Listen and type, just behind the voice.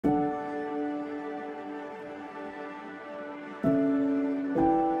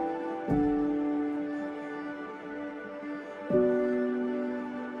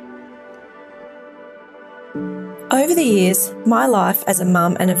Over the years, my life as a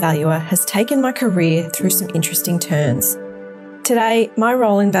mum and a valuer has taken my career through some interesting turns. Today, my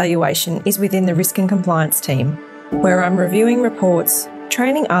role in valuation is within the risk and compliance team, where I'm reviewing reports,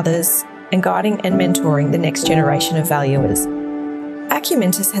 training others, and guiding and mentoring the next generation of valuers.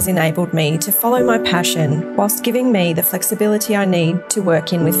 Acumentis has enabled me to follow my passion whilst giving me the flexibility I need to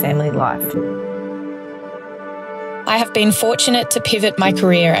work in with family life. I have been fortunate to pivot my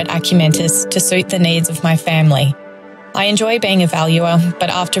career at Acumentis to suit the needs of my family. I enjoy being a valuer, but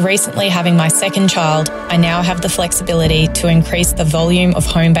after recently having my second child, I now have the flexibility to increase the volume of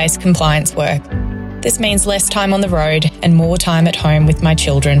home-based compliance work. This means less time on the road and more time at home with my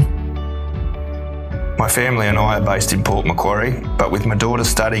children. My family and I are based in Port Macquarie, but with my daughter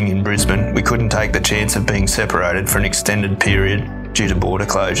studying in Brisbane, we couldn't take the chance of being separated for an extended period due to border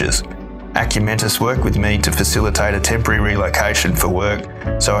closures. Acumentis worked with me to facilitate a temporary relocation for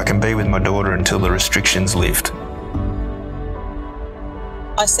work so I can be with my daughter until the restrictions lift.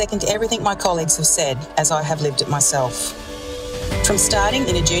 I second everything my colleagues have said, as I have lived it myself. From starting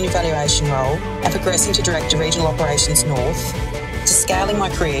in a junior valuation role and progressing to Director Regional Operations North, to scaling my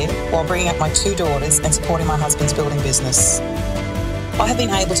career while bringing up my two daughters and supporting my husband's building business. I have been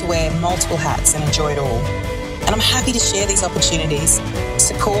able to wear multiple hats and enjoy it all. And I'm happy to share these opportunities,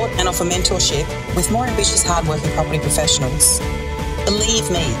 support and offer mentorship with more ambitious, hardworking property professionals. Believe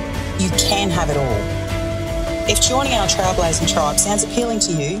me, you can have it all. If joining our trailblazing tribe sounds appealing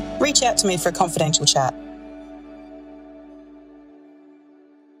to you, reach out to me for a confidential chat.